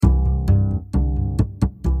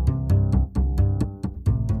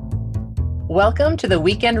Welcome to the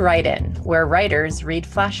Weekend Write-In, where writers read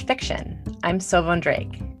flash fiction. I'm Sovon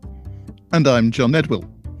Drake. And I'm John Nedwill.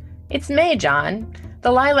 It's May, John.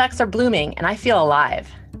 The lilacs are blooming, and I feel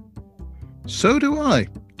alive. So do I,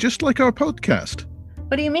 just like our podcast.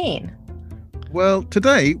 What do you mean? Well,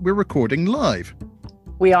 today we're recording live.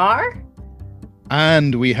 We are?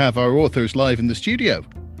 And we have our authors live in the studio.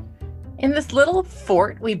 In this little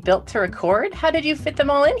fort we built to record? How did you fit them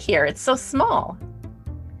all in here? It's so small.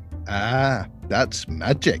 Ah, that's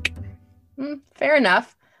magic. Fair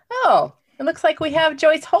enough. Oh, it looks like we have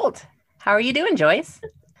Joyce Holt. How are you doing, Joyce?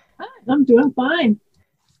 Hi, I'm doing fine.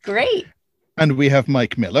 Great. And we have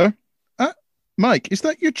Mike Miller. Mike, is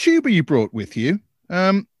that your tuba you brought with you?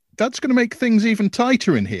 That's going to make things even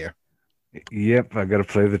tighter in here. Yep, I got to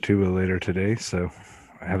play the tuba later today, so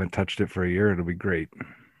I haven't touched it for a year. It'll be great.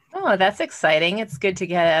 Oh, that's exciting. It's good to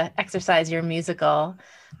get exercise your musical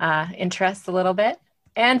interest a little bit.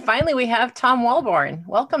 And finally, we have Tom Walborn.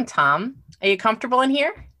 Welcome, Tom. Are you comfortable in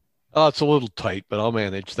here? Oh, it's a little tight, but I'll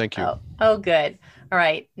manage. Thank you. Oh, good. All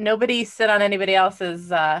right. Nobody sit on anybody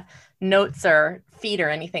else's notes or feet or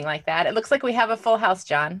anything like that. It looks like we have a full house,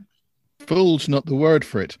 John. Full's not the word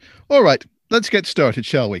for it. All right, let's get started,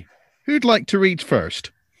 shall we? Who'd like to read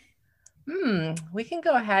first? We can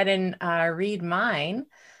go ahead and read mine.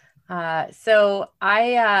 So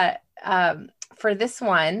I, for this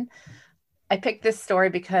one, I picked this story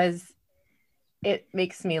because it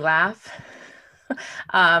makes me laugh.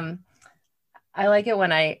 I like it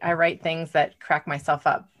when I write things that crack myself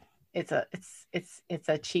up. It's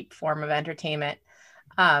a cheap form of entertainment.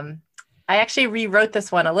 I actually rewrote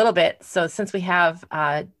this one a little bit. So since we have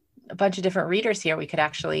a bunch of different readers here, we could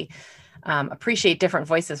actually appreciate different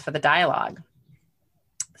voices for the dialogue.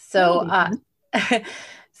 So,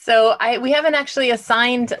 we haven't actually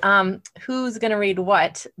assigned who's going to read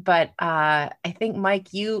what, but I think,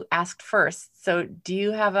 Mike, you asked first. So do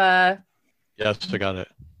you have a... Yes, I got it.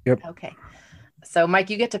 Yep. Okay. So, Mike,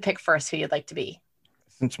 you get to pick first who you'd like to be.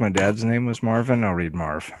 Since my dad's name was Marvin, I'll read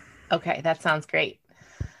Marv. Okay, that sounds great.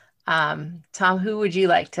 Tom, who would you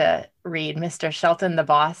like to read? Mr. Shelton, the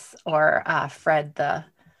boss, or Fred, the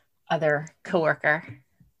other coworker?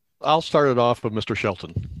 I'll start it off with Mr.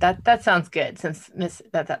 Shelton. That sounds good.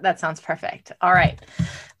 That sounds perfect. All right.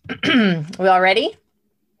 We all ready?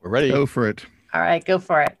 We're ready. Go for it. All right, go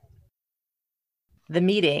for it. The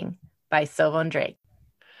Meeting by Sovon Drake.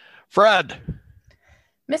 Fred.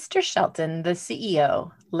 Mr. Shelton, the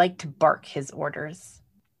CEO, liked to bark his orders.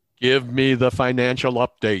 Give me the financial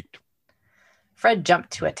update. Fred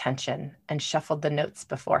jumped to attention and shuffled the notes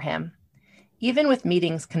before him. Even with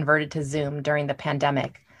meetings converted to Zoom during the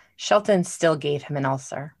pandemic, Shelton still gave him an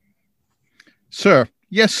ulcer. Sir.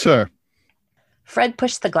 Yes, sir. Fred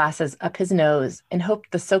pushed the glasses up his nose and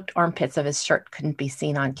hoped the soaked armpits of his shirt couldn't be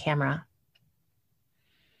seen on camera.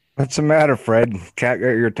 What's the matter, Fred? Cat got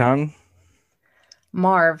your tongue?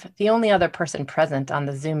 Marv, the only other person present on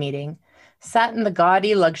the Zoom meeting, sat in the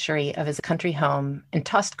gaudy luxury of his country home and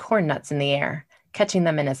tossed corn nuts in the air, catching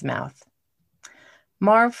them in his mouth.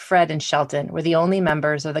 Marv, Fred, and Shelton were the only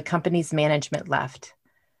members of the company's management left.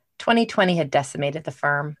 2020 had decimated the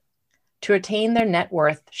firm. To retain their net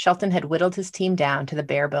worth, Shelton had whittled his team down to the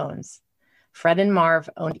bare bones. Fred and Marv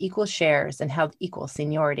owned equal shares and held equal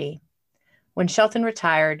seniority. When Shelton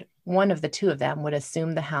retired, one of the two of them would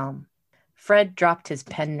assume the helm. Fred dropped his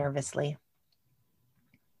pen nervously.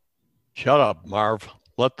 Shut up, Marv.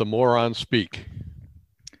 Let the moron speak.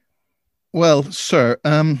 Well, sir,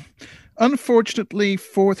 unfortunately,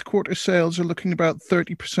 fourth quarter sales are looking about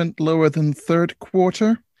 30% lower than third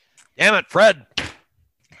quarter. Damn it, Fred.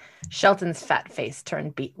 Shelton's fat face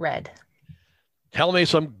turned beet red. Tell me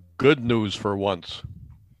some good news for once.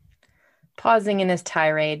 Pausing in his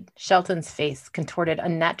tirade, Shelton's face contorted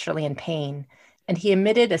unnaturally in pain, and he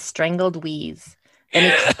emitted a strangled wheeze.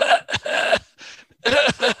 Then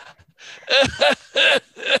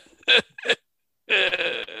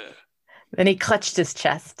he clutched his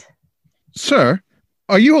chest. Sir,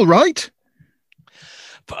 are you all right?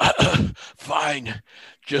 Fine.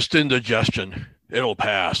 Just indigestion. It'll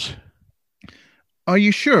pass. Are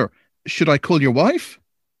you sure? Should I call your wife?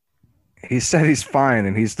 He said he's fine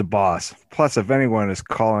and he's the boss. Plus, if anyone is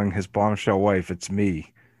calling his bombshell wife, it's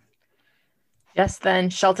me. Just then,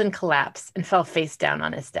 Shelton collapsed and fell face down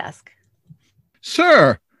on his desk.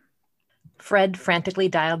 Sir! Fred frantically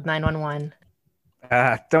dialed 911.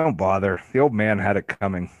 Don't bother. The old man had it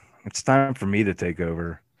coming. It's time for me to take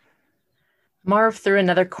over. Marv threw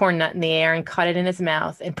another corn nut in the air and caught it in his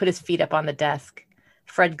mouth and put his feet up on the desk.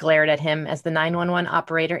 Fred glared at him as the 911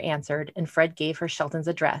 operator answered, and Fred gave her Shelton's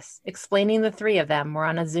address, explaining the three of them were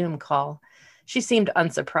on a Zoom call. She seemed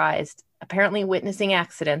unsurprised. Apparently, witnessing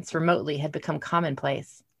accidents remotely had become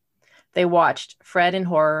commonplace. They watched, Fred in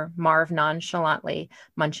horror, Marv nonchalantly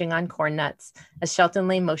munching on corn nuts, as Shelton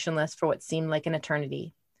lay motionless for what seemed like an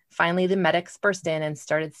eternity. Finally, the medics burst in and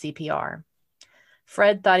started CPR.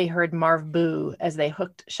 Fred thought he heard Marv boo as they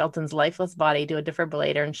hooked Shelton's lifeless body to a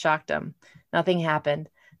defibrillator and shocked him. Nothing happened.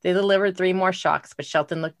 They delivered 3 more shocks, but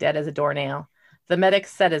Shelton looked dead as a doornail. The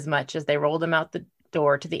medics said as much as they rolled him out the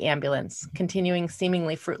door to the ambulance, continuing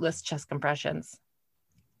seemingly fruitless chest compressions.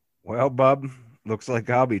 Well, Bub, looks like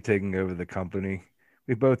I'll be taking over the company.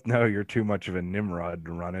 We both know you're too much of a Nimrod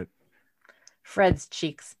to run it. Fred's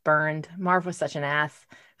cheeks burned. Marv was such an ass.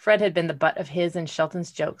 Fred had been the butt of his and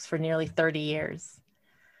Shelton's jokes for nearly 30 years.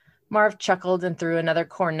 Marv chuckled and threw another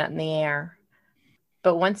corn nut in the air.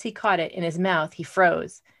 But once he caught it in his mouth, he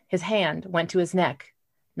froze. His hand went to his neck.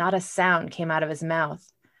 Not a sound came out of his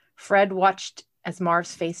mouth. Fred watched as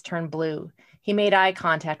Marv's face turned blue. He made eye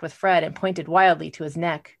contact with Fred and pointed wildly to his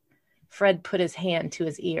neck. Fred put his hand to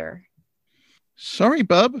his ear. Sorry,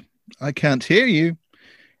 Bub. I can't hear you.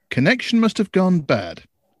 Connection must have gone bad.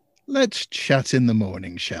 Let's chat in the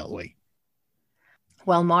morning, shall we?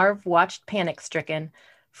 While Marv watched panic-stricken,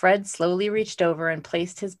 Fred slowly reached over and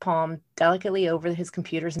placed his palm delicately over his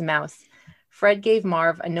computer's mouse. Fred gave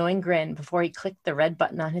Marv a knowing grin before he clicked the red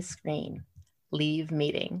button on his screen. Leave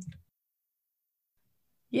meeting.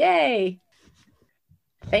 Yay!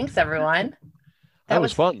 Thanks, everyone. That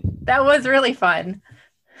was fun. That was really fun.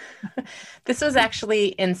 This was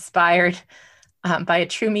actually inspired by a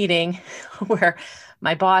true meeting where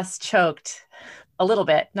my boss choked a little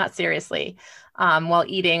bit, not seriously, while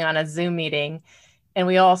eating on a Zoom meeting. And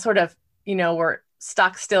we all sort of, were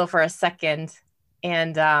stock still for a second.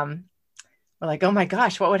 And we're like, oh my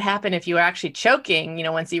gosh, what would happen if you were actually choking,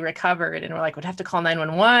 once he recovered? And we're like, we'd have to call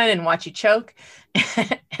 911 and watch you choke.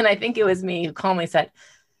 And I think it was me who calmly said,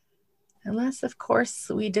 unless, of course,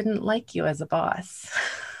 we didn't like you as a boss.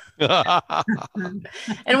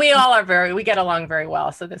 And we all we get along very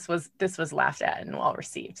well. So this was laughed at and well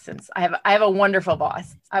received, since I have a wonderful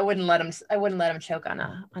boss. I wouldn't let him choke on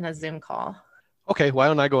a Zoom call. Okay, why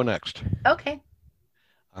don't I go next? Okay.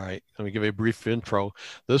 All right, let me give you a brief intro.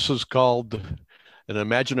 This is called an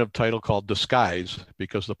imaginative title called Disguise,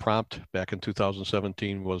 because the prompt back in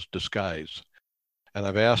 2017 was disguise. And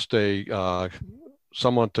I've asked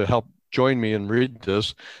someone to help join me and read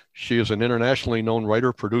this. She is an internationally known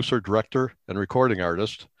writer, producer, director, and recording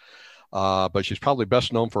artist, but she's probably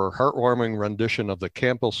best known for her heartwarming rendition of the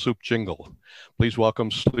Campbell Soup jingle. Please welcome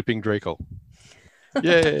Sleeping Draco.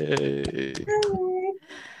 Yay!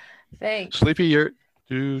 Thanks. Sleepy, you're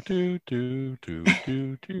do do do do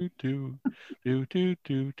do do do do do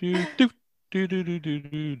do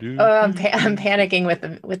do do. Oh, I'm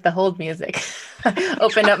panicking with the hold music.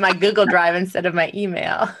 Opened up my Google Drive instead of my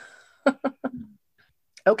email.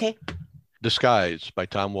 Okay. Disguise by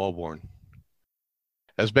Tom Walborn.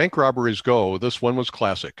 As bank robberies go, this one was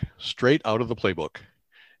classic, straight out of the playbook.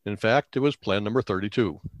 In fact, it was plan number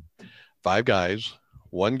 32. 5 guys,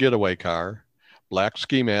 1 getaway car, black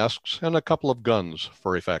ski masks, and a couple of guns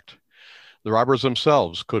for effect. The robbers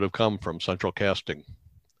themselves could have come from central casting.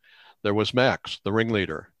 There was Max, the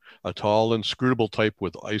ringleader, a tall, inscrutable type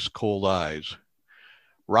with ice-cold eyes.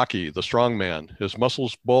 Rocky, the strong man, his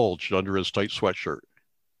muscles bulged under his tight sweatshirt.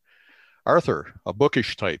 Arthur, a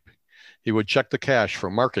bookish type. He would check the cash for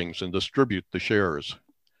markings and distribute the shares.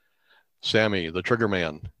 Sammy, the trigger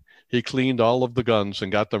man. He cleaned all of the guns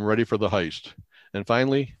and got them ready for the heist. And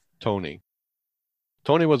finally, Tony.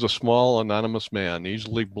 Tony was a small, anonymous man,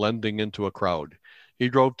 easily blending into a crowd. He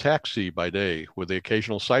drove taxi by day with the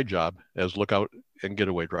occasional side job as lookout and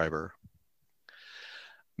getaway driver.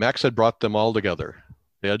 Max had brought them all together.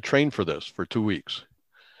 They had trained for this for 2 weeks.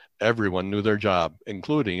 Everyone knew their job,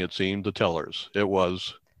 including, it seemed, the tellers. It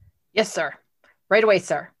was, yes, sir. Right away,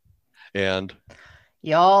 sir. And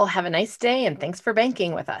y'all have a nice day, and thanks for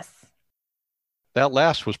banking with us. That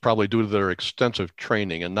last was probably due to their extensive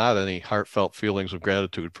training and not any heartfelt feelings of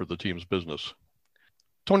gratitude for the team's business.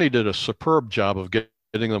 Tony did a superb job of getting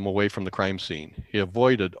them away from the crime scene. He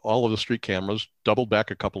avoided all of the street cameras, doubled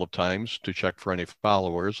back a couple of times to check for any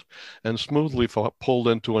followers, and smoothly pulled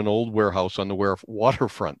into an old warehouse on the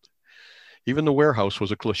waterfront. Even the warehouse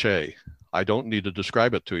was a cliche. I don't need to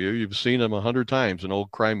describe it to you. You've seen them 100 times in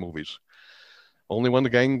old crime movies. Only when the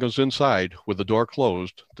gang goes inside, with the door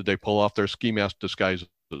closed, did they pull off their ski mask disguises.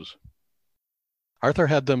 Arthur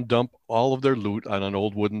had them dump all of their loot on an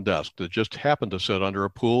old wooden desk that just happened to sit under a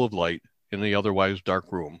pool of light in the otherwise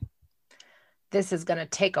dark room. This is going to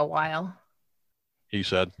take a while, he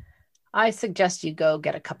said. I suggest you go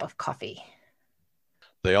get a cup of coffee.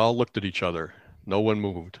 They all looked at each other. No one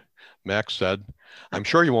moved. Max said, "I'm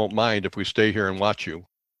sure you won't mind if we stay here and watch you."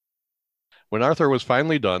 When Arthur was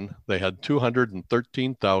finally done, they had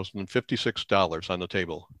 $213,056 on the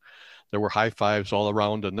table. There were high fives all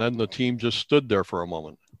around, and then the team just stood there for a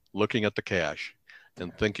moment, looking at the cash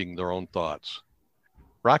and thinking their own thoughts.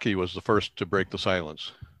 Rocky was the first to break the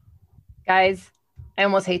silence. Guys, I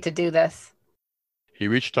almost hate to do this. He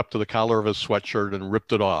reached up to the collar of his sweatshirt and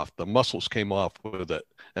ripped it off. The muscles came off with it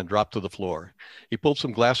and dropped to the floor. He pulled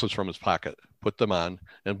some glasses from his pocket, put them on,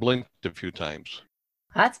 and blinked a few times.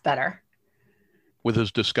 That's better. With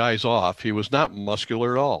his disguise off, he was not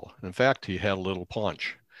muscular at all. In fact, he had a little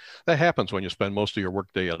paunch. That happens when you spend most of your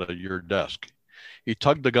workday at your desk. He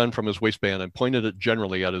tugged the gun from his waistband and pointed it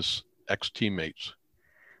generally at his ex-teammates.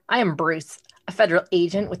 I am Bruce, a federal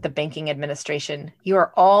agent with the Banking Administration. You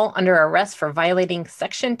are all under arrest for violating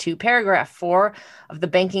Section 2, Paragraph 4 of the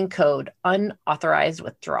Banking Code, unauthorized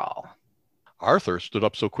withdrawal. Arthur stood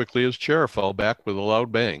up so quickly his chair fell back with a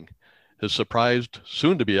loud bang. His surprised,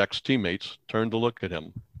 soon-to-be ex-teammates turned to look at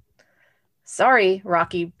him. Sorry,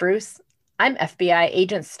 Rocky, Bruce. I'm FBI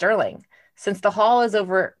Agent Sterling. Since the haul is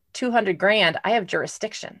over $200,000, I have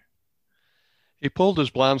jurisdiction. He pulled his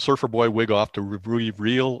blonde surfer boy wig off to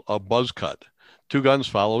reveal a buzz cut. Two guns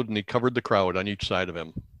followed, and he covered the crowd on each side of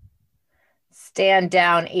him. Stand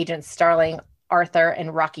down, Agent Sterling, Arthur,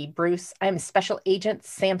 and Rocky, Bruce. I am Special Agent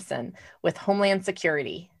Sampson with Homeland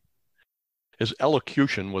Security. His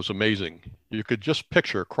elocution was amazing. You could just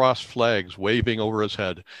picture crossed flags waving over his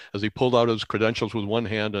head as he pulled out his credentials with one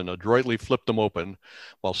hand and adroitly flipped them open,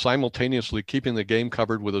 while simultaneously keeping the game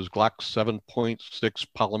covered with his Glock 7.6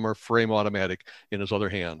 polymer frame automatic in his other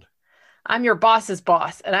hand. I'm your boss's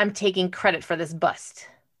boss, and I'm taking credit for this bust.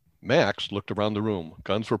 Max looked around the room.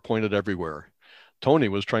 Guns were pointed everywhere. Tony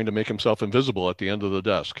was trying to make himself invisible at the end of the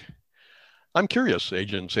desk. I'm curious,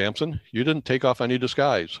 Agent Sampson. You didn't take off any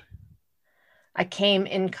disguise. I came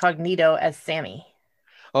incognito as Sammy.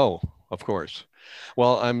 Oh, of course.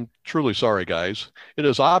 Well, I'm truly sorry, guys. It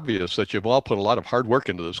is obvious that you've all put a lot of hard work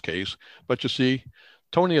into this case, but you see,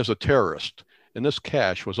 Tony is a terrorist, and this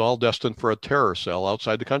cash was all destined for a terror cell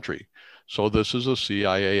outside the country. So this is a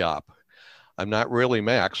CIA op. I'm not really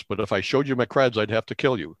Max, but if I showed you my creds, I'd have to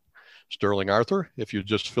kill you. Sterling Arthur, if you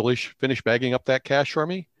just finish bagging up that cash for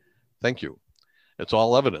me, thank you. It's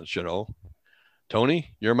all evidence, you know.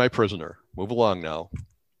 Tony, you're my prisoner. Move along now.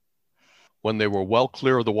 When they were well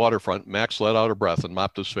clear of the waterfront, Max let out a breath and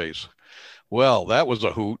mopped his face. Well, that was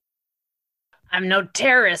a hoot. I'm no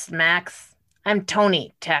terrorist, Max. I'm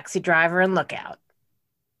Tony, taxi driver and lookout.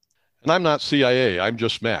 And I'm not CIA. I'm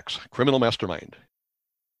just Max, criminal mastermind.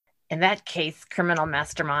 In that case, criminal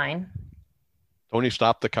mastermind. Tony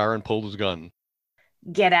stopped the car and pulled his gun.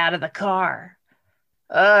 Get out of the car.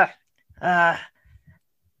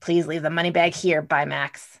 Please leave the money bag here. Bye,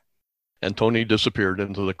 Max. And Tony disappeared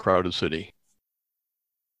into the crowded city.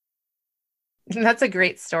 That's a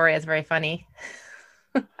great story. It's very funny.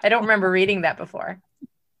 I don't remember reading that before.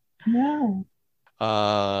 No.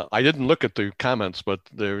 I didn't look at the comments, but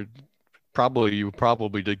you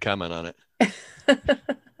probably did comment on it.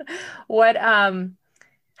 What?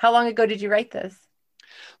 How long ago did you write this?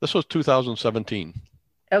 This was 2017.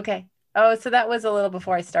 Okay. Oh, so that was a little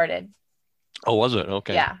before I started. Oh, was it?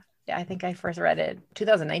 Okay. Yeah. I think I first read it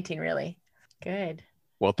 2019. Really good.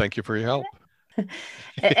 Well, thank you for your help.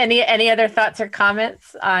 Any other thoughts or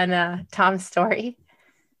comments on Tom's story?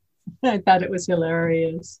 I thought it was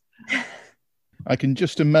hilarious. I can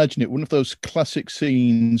just imagine it, one of those classic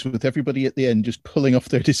scenes with everybody at the end just pulling off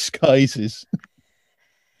their disguises.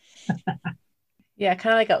 Yeah,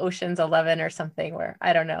 kind of like a Ocean's 11 or something where,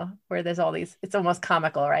 I don't know, where there's all these, it's almost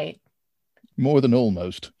comical, right? More than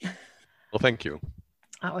almost. Well, thank you.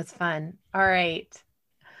 That was fun. All right.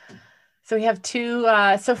 So we have two,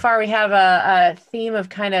 so far we have a theme of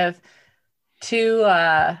kind of two,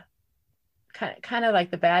 kind of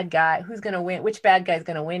like the bad guy, who's going to win, which bad guy's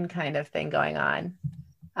going to win kind of thing going on.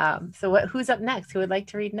 So who's up next? Who would like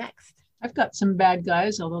to read next? I've got some bad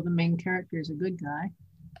guys, although the main character is a good guy.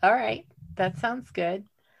 All right. That sounds good.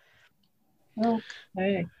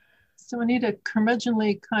 Okay. So we need a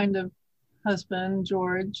curmudgeonly kind of husband,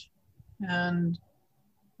 George, and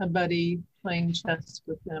a buddy playing chess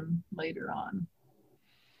with him later on.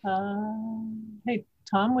 Hey,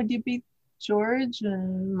 Tom, would you be George?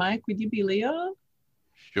 And Mike, would you be Leo?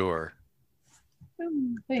 Sure.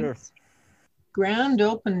 Thanks. Sure. Grand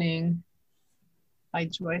opening by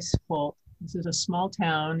Joyce Holt. This is a small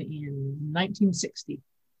town in 1960.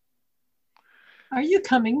 Are you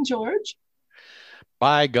coming, George?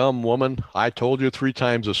 By gum, woman, I told you 3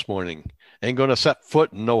 times this morning. Ain't gonna set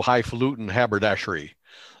foot in no highfalutin haberdashery.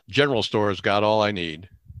 General store's got all I need.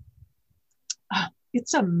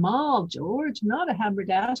 It's a mall, George, not a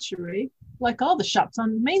haberdashery, like all the shops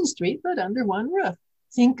on Main Street, but under one roof.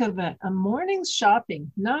 Think of it, a morning's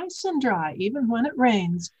shopping, nice and dry, even when it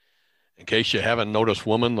rains. In case you haven't noticed,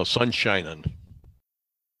 woman, the sun's shining.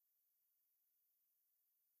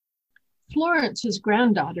 Florence's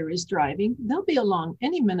granddaughter is driving. They'll be along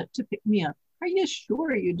any minute to pick me up. Are you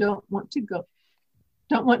sure you don't want to go?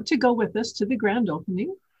 Don't want to go with us to the grand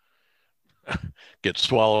opening? Get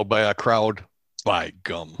swallowed by a crowd? By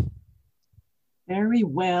gum. Very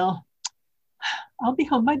well. I'll be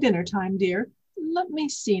home by dinner time, dear. Let me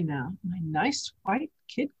see now. My nice white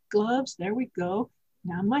kid gloves. There we go.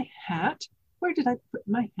 Now my hat. Where did I put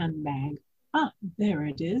my handbag? Ah, there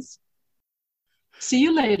it is. See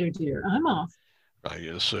you later, dear. I'm off. I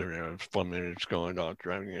guess 4 minutes going out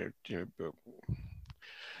driving it.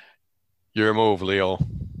 Your move, Leo.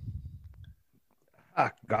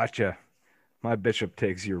 Gotcha. My bishop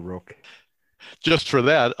takes your rook. Just for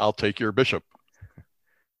that, I'll take your bishop.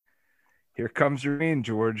 Here comes Irene,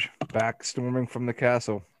 George, back storming from the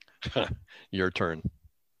castle. Your turn.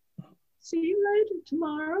 See you later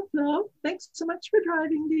tomorrow, Flo. Thanks so much for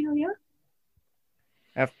driving, Delia.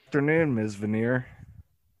 Afternoon, Ms. Veneer.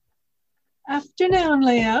 Afternoon,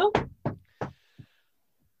 Leo.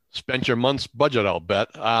 Spent your month's budget, I'll bet.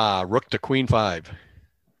 Rook to queen 5.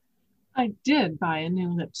 I did buy a new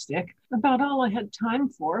lipstick. About all I had time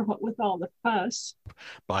for, what with all the fuss.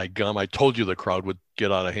 By gum, I told you the crowd would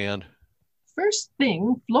get out of hand. First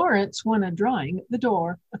thing, Florence won a drawing at the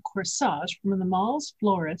door, a corsage from the mall's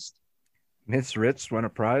florist. Miss Ritz won a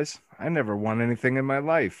prize? I never won anything in my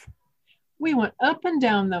life. We went up and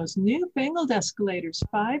down those newfangled escalators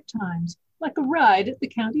 5 times, like a ride at the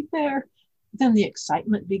county fair. Then the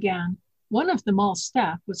excitement began. One of the mall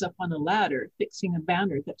staff was up on a ladder fixing a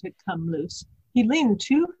banner that had come loose. He leaned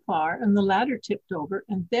too far and the ladder tipped over,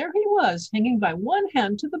 and there he was, hanging by one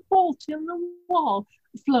hand to the bolt in the wall.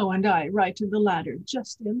 Flo and I righted the ladder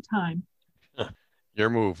just in time. Your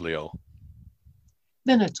move, Leo.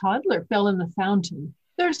 Then a toddler fell in the fountain.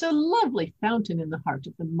 There's a lovely fountain in the heart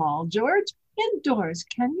of the mall, George. Indoors,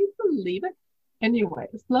 can you believe it? Anyway,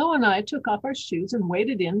 Flo and I took off our shoes and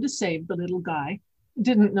waded in to save the little guy.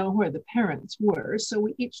 Didn't know where the parents were, so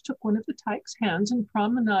we each took one of the tykes' hands and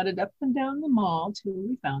promenaded up and down the mall till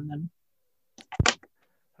we found them.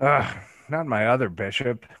 Not my other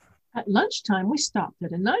bishop. At lunchtime, we stopped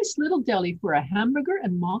at a nice little deli for a hamburger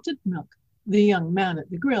and malted milk. The young man at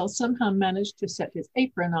the grill somehow managed to set his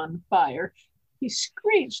apron on fire. He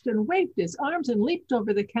screeched and waved his arms and leaped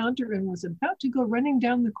over the counter and was about to go running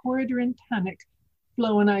down the corridor in panic.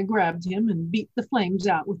 Flo and I grabbed him and beat the flames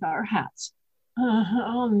out with our hats.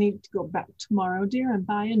 I'll need to go back tomorrow, dear, and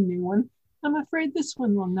buy a new one. I'm afraid this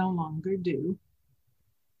one will no longer do.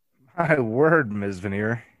 My word, Ms.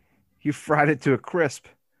 Veneer. You fried it to a crisp.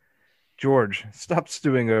 George, stop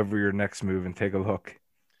stewing over your next move and take a look.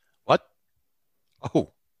 What?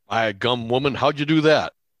 Oh, by gum, woman, how'd you do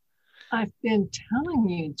that? I've been telling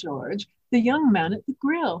you, George. The young man at the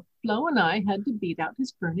grill. Flo and I had to beat out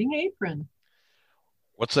his burning apron.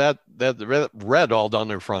 What's that? That red all down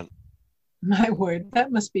their front. My word,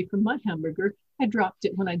 that must be from my hamburger. I dropped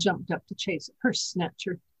it when I jumped up to chase a purse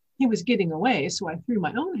snatcher. He was getting away, so I threw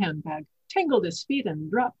my own handbag, tangled his feet, and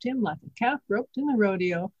dropped him like a calf roped in the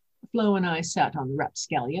rodeo. Flo and I sat on the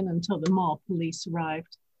rapscallion until the mall police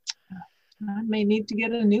arrived. I may need to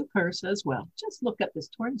get a new purse as well. Just look at this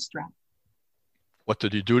torn strap. What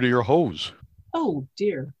did you do to your hose? Oh,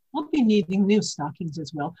 dear. I'll be needing new stockings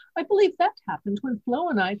as well. I believe that happened when Flo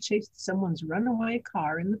and I chased someone's runaway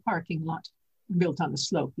car in the parking lot. Built on a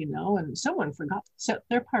slope, you know, and someone forgot to set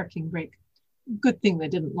their parking brake. Good thing they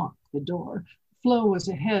didn't lock the door. Flo was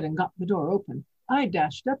ahead and got the door open. I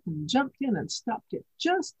dashed up and jumped in and stopped it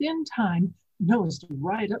just in time, nosed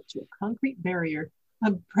right up to a concrete barrier.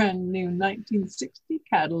 A brand new 1960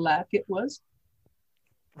 Cadillac it was.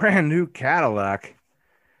 Brand new Cadillac?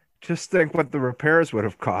 Just think what the repairs would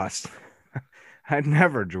have cost. I'd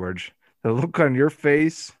never, George. The look on your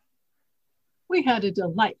face. We had a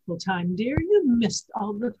delightful time, dear. You missed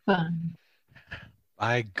all the fun.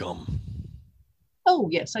 By gum. Oh,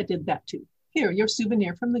 yes, I did that too. Here, your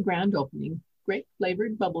souvenir from the grand opening. Grape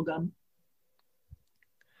flavored bubblegum.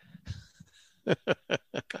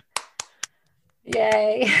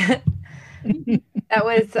 Yay. that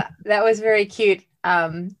was very cute.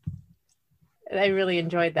 I really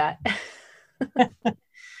enjoyed that.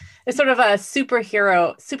 It's sort of a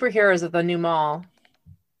superheroes of the new mall.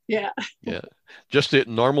 Yeah. Yeah. Just a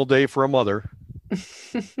normal day for a mother.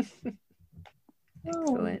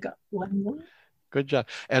 Oh, got one more. Good job.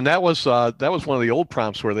 And that was one of the old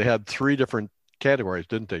prompts where they had 3 different categories,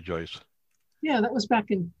 didn't they, Joyce? Yeah, that was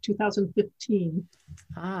back in 2015.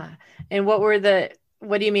 And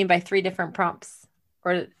what do you mean by 3 different prompts?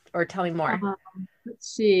 Or tell me more.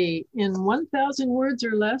 Let's see. In 1,000 words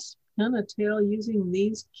or less, pen a tale using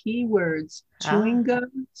these keywords: chewing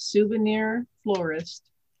gum, souvenir, florist.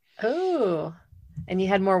 Oh, and you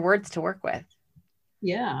had more words to work with.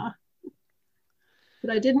 Yeah.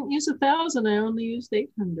 But I didn't use 1,000. I only used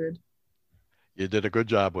 800. You did a good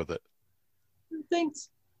job with it. Thanks.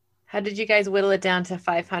 How did you guys whittle it down to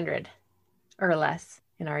 500 or less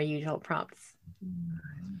in our usual prompts?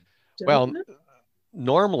 Well,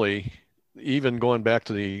 normally, even going back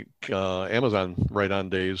to the Amazon write-on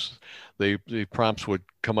days, the prompts would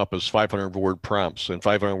come up as 500-word prompts, and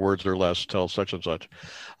 500 words or less tell such and such.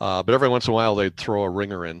 But every once in a while, they'd throw a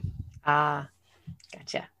ringer in.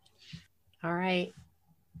 Gotcha. All right.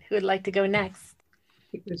 Who would like to go next? I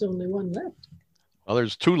think there's only one left. Well,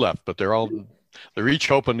 there's 2 left, but they're each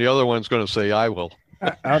hoping the other one's going to say, I will.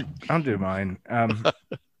 I'll do mine.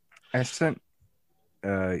 I sent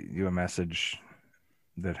you a message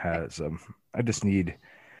that has, I just need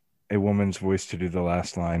a woman's voice to do the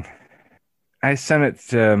last line. I sent it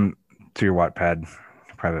to your Wattpad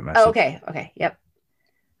private message. Oh, okay. Yep.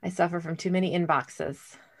 I suffer from too many inboxes.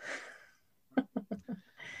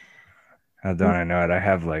 Don't I know it? I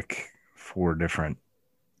have like 4 different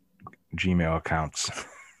Gmail accounts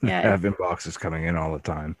that have inboxes coming in all the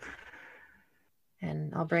time.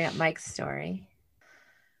 And I'll bring up Mike's story.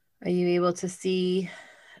 Are you able to see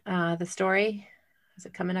the story? Is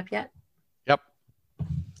it coming up yet? Yep.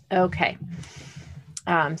 Okay.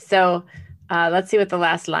 So let's see what the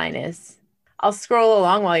last line is. I'll scroll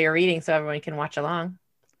along while you're reading so everyone can watch along.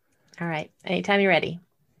 All right. Anytime you're ready.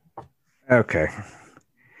 Okay.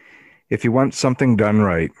 If You Want Something Done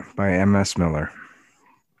Right by M.S. Miller.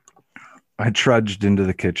 I trudged into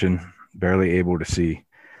the kitchen, barely able to see.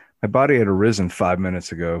 My body had arisen 5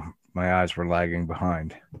 minutes ago. My eyes were lagging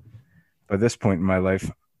behind. By this point in my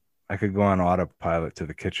life, I could go on autopilot to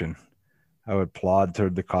the kitchen. I would plod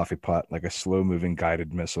toward the coffee pot like a slow-moving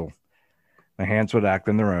guided missile. My hands would act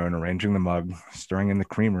on their own, arranging the mug, stirring in the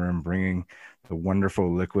creamer, and bringing the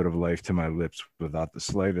wonderful liquid of life to my lips without the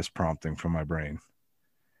slightest prompting from my brain.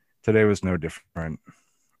 Today was no different.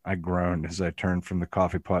 I groaned as I turned from the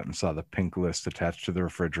coffee pot and saw the pink list attached to the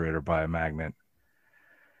refrigerator by a magnet.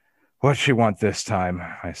 What'd she want this time?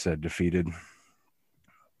 I said, defeated.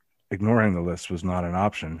 Ignoring the list was not an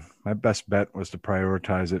option. My best bet was to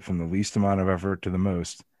prioritize it from the least amount of effort to the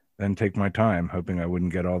most, then take my time, hoping I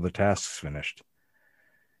wouldn't get all the tasks finished.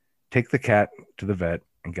 Take the cat to the vet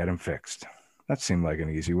and get him fixed. That seemed like an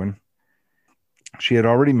easy one. She had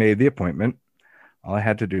already made the appointment. All I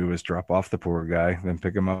had to do was drop off the poor guy, then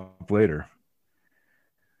pick him up later.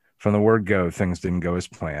 From the word go, things didn't go as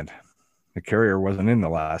planned. The carrier wasn't in the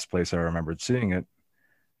last place I remembered seeing it.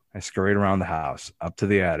 I scurried around the house, up to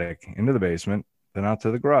the attic, into the basement, then out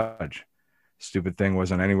to the garage. Stupid thing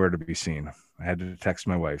wasn't anywhere to be seen. I had to text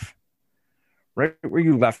my wife. Right where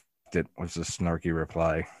you left it, was the snarky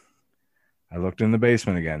reply. I looked in the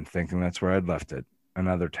basement again, thinking that's where I'd left it.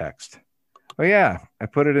 Another text. Oh yeah, I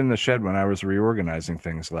put it in the shed when I was reorganizing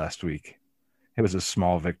things last week. It was a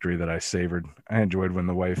small victory that I savored. I enjoyed when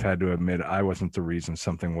the wife had to admit I wasn't the reason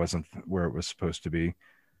something wasn't where it was supposed to be.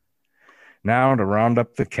 Now to round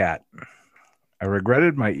up the cat. I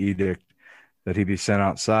regretted my edict that he be sent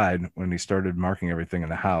outside when he started marking everything in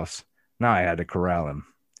the house. Now I had to corral him.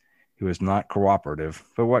 He was not cooperative,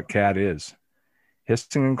 but what cat is?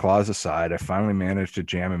 Hissing and claws aside, I finally managed to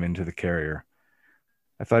jam him into the carrier.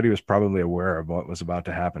 I thought he was probably aware of what was about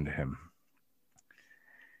to happen to him.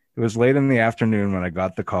 It was late in the afternoon when I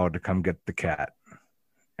got the call to come get the cat.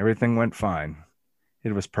 Everything went fine.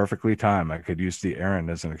 It was perfectly timed. I could use the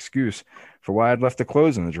errand as an excuse for why I'd left the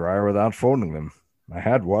clothes in the dryer without folding them. I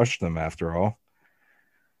had washed them, after all.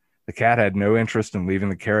 The cat had no interest in leaving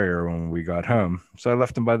the carrier when we got home, so I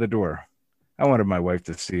left him by the door. I wanted my wife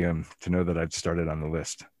to see him, to know that I'd started on the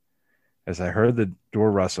list. As I heard the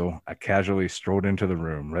door rustle, I casually strolled into the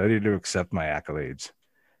room, ready to accept my accolades.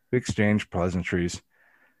 We exchanged pleasantries.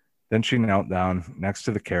 Then she knelt down next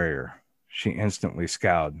to the carrier. She instantly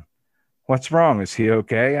scowled. What's wrong? Is he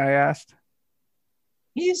okay? I asked.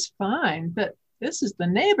 He's fine, but this is the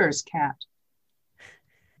neighbor's cat.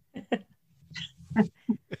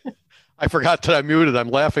 I forgot that I muted. I'm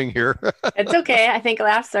laughing here. It's okay. I think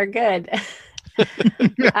laughs are good.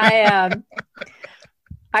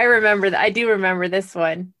 I remember that. I do remember this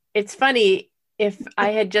one. It's funny. If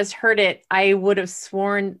I had just heard it, I would have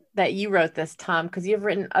sworn that you wrote this, Tom, because you've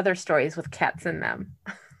written other stories with cats in them.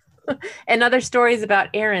 And other stories about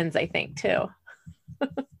errands, I think, too.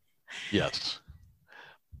 Yes.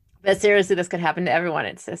 But seriously, this could happen to everyone.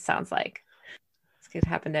 It just sounds like this could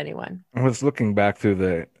happen to anyone. I was looking back through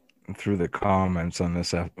the comments on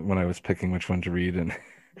this when I was picking which one to read, and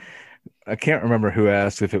I can't remember who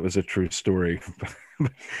asked if it was a true story,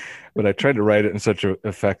 but I tried to write it in such an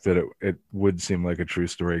effect that it would seem like a true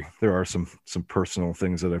story. There are some personal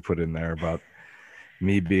things that I put in there about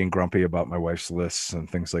me being grumpy about my wife's lists and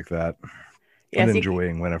things like that. Yes, I'm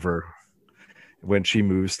enjoying when she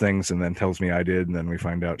moves things and then tells me I did, and then we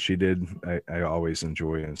find out she did. I always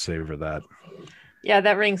enjoy and savor that. Yeah,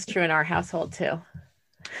 that rings true in our household too.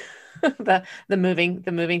 the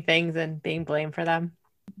moving things and being blamed for them.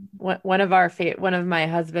 One of my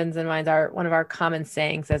husband's and mine's one of our common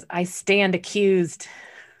sayings is, "I stand accused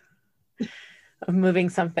of moving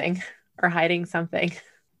something or hiding something."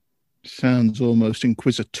 Sounds almost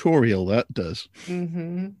inquisitorial, that does.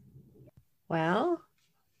 Mm-hmm. Well,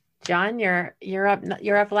 John, you're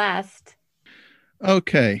up last.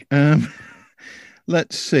 Okay.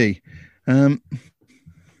 Let's see.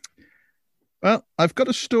 Well, I've got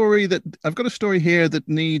a story here that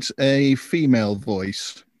needs a female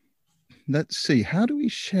voice. Let's see. How do we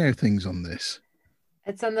share things on this?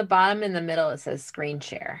 It's on the bottom in the middle. It says screen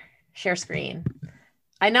share. Share screen.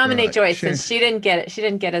 I nominate Joyce since she didn't get it. She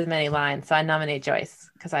didn't get as many lines, so I nominate Joyce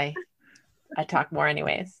because I talk more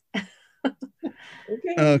anyways.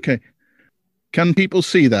 Okay. Can people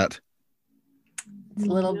see that? It's a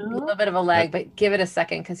little bit of a lag, but give it a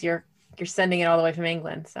second because you're sending it all the way from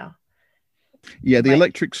England. So yeah, the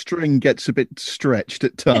electric string gets a bit stretched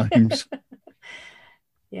at times.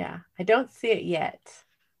 Yeah, I don't see it yet.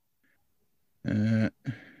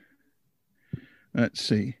 Let's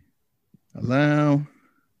see. Allow.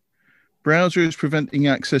 Browser is preventing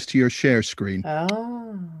access to your share screen.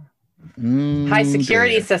 Oh. High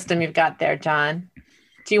security system you've got there, John.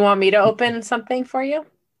 Do you want me to open something for you?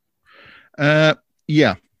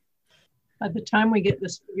 Yeah. By the time we get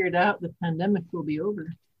this figured out, the pandemic will be over.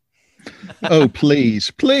 Oh,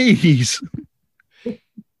 please.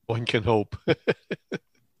 One can hope.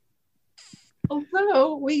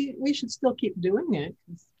 Although we should still keep doing it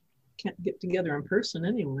because we can't get together in person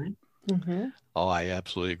anyway. Mm-hmm. Oh, I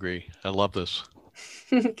absolutely agree. I love this.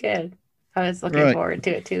 Good. I was looking forward to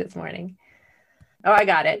it too this morning. Oh, I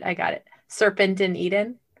got it. Serpent in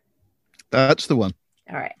Eden. That's the one.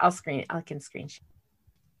 All right, I can screen share.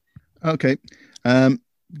 Okay.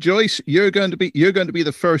 Joyce, you're going to be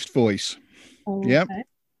the first voice. Okay. Yeah.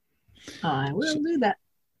 I will do that.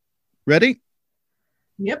 Ready?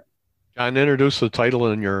 Yep. And introduce the title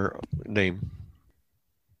and your name.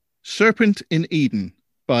 Serpent in Eden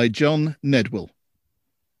by John Nedwell.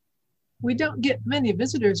 We don't get many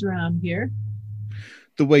visitors around here.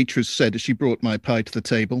 The waitress said as she brought my pie to the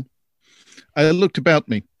table. I looked about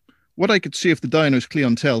me. What I could see of the diner's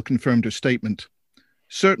clientele confirmed her statement.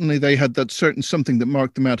 Certainly they had that certain something that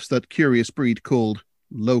marked them out as that curious breed called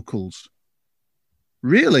locals.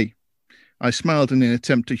 Really? I smiled in an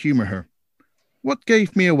attempt to humor her. What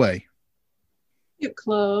gave me away? Your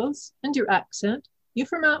clothes and your accent. You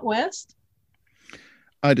from out west?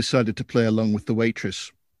 I decided to play along with the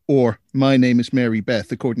waitress. Or, my name is Mary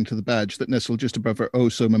Beth, according to the badge that nestled just above her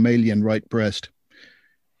oh-so-mammalian right breast.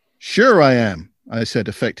 Sure I am, I said,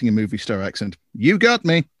 affecting a movie star accent. You got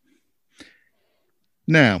me.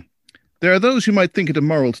 Now, there are those who might think it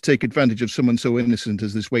immoral to take advantage of someone so innocent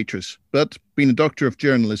as this waitress, but, being a doctor of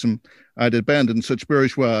journalism, I'd abandoned such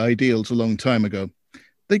bourgeois ideals a long time ago.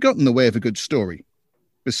 They got in the way of a good story.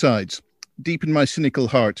 Besides, deep in my cynical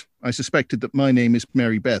heart, I suspected that my name is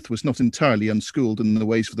Mary Beth was not entirely unschooled in the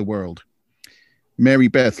ways of the world. Mary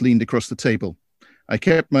Beth leaned across the table. I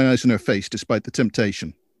kept my eyes on her face despite the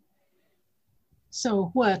temptation.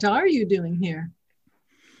 So what are you doing here?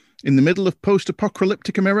 In the middle of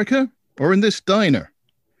post-apocalyptic America? Or in this diner?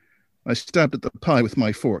 I stabbed at the pie with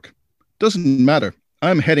my fork. Doesn't matter.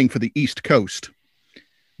 I'm heading for the East Coast.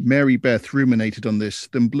 Mary Beth ruminated on this,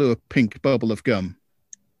 then blew a pink bubble of gum.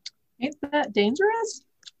 Ain't that dangerous?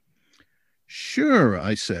 Sure,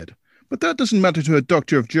 I said, but that doesn't matter to a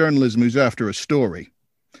doctor of journalism who's after a story.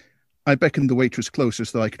 I beckoned the waitress closer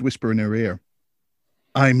so I could whisper in her ear.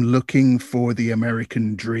 I'm looking for the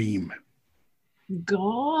American dream.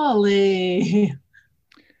 Golly.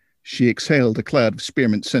 She exhaled a cloud of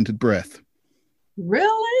spearmint-scented breath.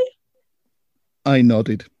 Really? I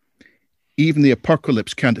nodded. Even the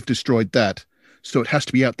apocalypse can't have destroyed that, so it has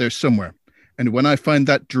to be out there somewhere. And when I find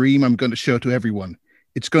that dream, I'm going to show it to everyone.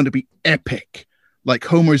 It's going to be epic, like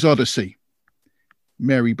Homer's Odyssey.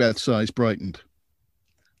 Mary Beth's eyes brightened.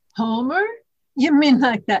 Homer? You mean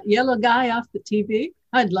like that yellow guy off the TV?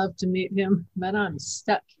 I'd love to meet him, but I'm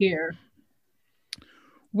stuck here.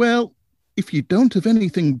 Well, if you don't have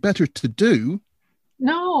anything better to do...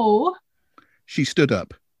 No. She stood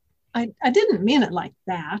up. I didn't mean it like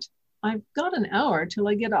that. I've got an hour till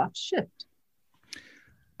I get off shift.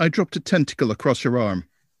 I dropped a tentacle across her arm.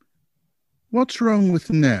 What's wrong with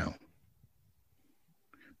now?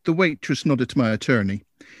 The waitress nodded to my attorney.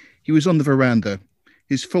 He was on the veranda,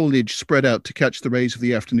 his foliage spread out to catch the rays of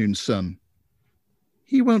the afternoon sun.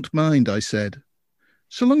 He won't mind, I said,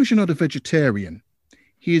 so long as you're not a vegetarian.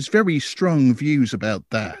 He has very strong views about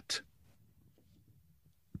that.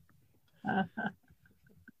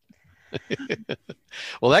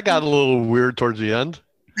 Well, that got a little weird towards the end.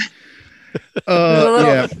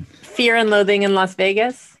 Yeah. Fear and Loathing in Las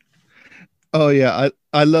Vegas. Oh, yeah.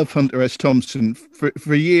 I love Hunter S. Thompson.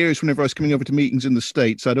 For years, whenever I was coming over to meetings in the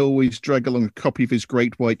States, I'd always drag along a copy of his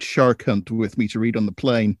Great White Shark Hunt with me to read on the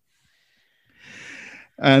plane.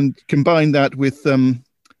 And combine that with,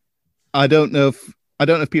 I don't know if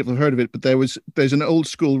people have heard of it, but there's an old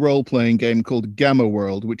school role-playing game called Gamma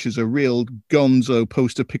World, which is a real gonzo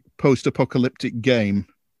post-apocalyptic game.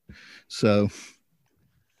 So...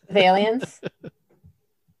 With aliens?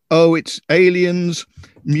 Oh, it's aliens,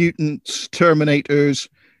 mutants, Terminators,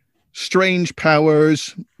 strange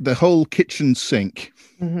powers, the whole kitchen sink.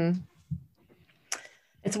 Mm-hmm.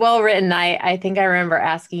 It's well written. I think I remember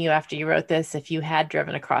asking you after you wrote this if you had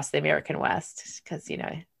driven across the American West, because, you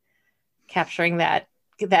know, capturing that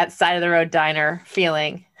side of the road diner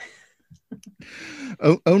feeling.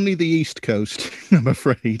 Only the East Coast, I'm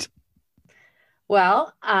afraid.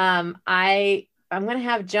 Well, I'm going to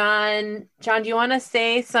have John. John, do you want to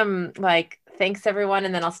say some, thanks everyone,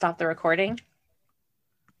 and then I'll stop the recording?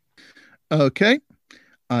 Okay,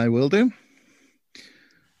 I will do.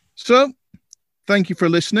 So, thank you for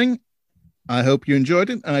listening. I hope you enjoyed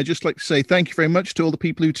it. And I'd just like to say thank you very much to all the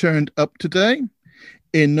people who turned up today.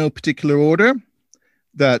 In no particular order.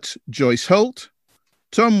 That's Joyce Holt,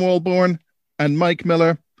 Tom Walborn, and Mike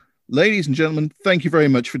Miller. Ladies and gentlemen, thank you very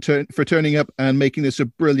much for turning up and making this a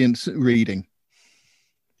brilliant reading.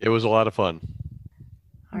 It was a lot of fun.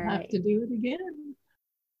 I'll have to do it again.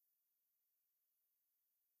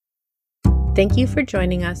 Thank you for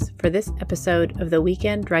joining us for this episode of the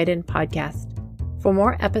Weekend Write-In Podcast. For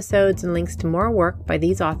more episodes and links to more work by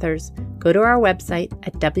these authors, go to our website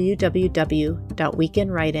at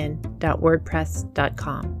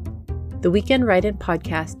www.weekendwritein.wordpress.com. The Weekend Write-In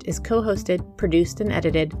Podcast is co-hosted, produced, and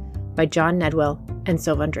edited by John Nedwell and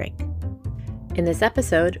Sylvan Drake. In this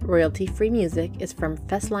episode, royalty-free music is from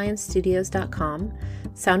festlionstudios.com,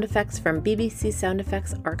 sound effects from BBC Sound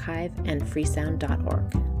Effects Archive and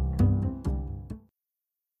freesound.org.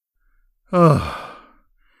 Oh,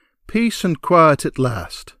 peace and quiet at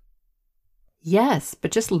last. Yes,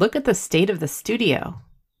 but just look at the state of the studio.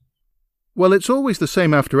 Well, it's always the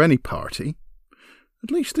same after any party.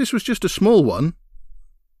 At least this was just a small one.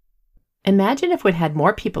 Imagine if we'd had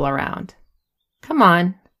more people around. Come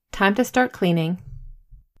on, time to start cleaning.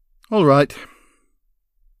 All right.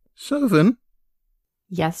 Sylvan?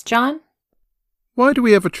 Yes, John? Why do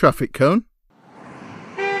we have a traffic cone?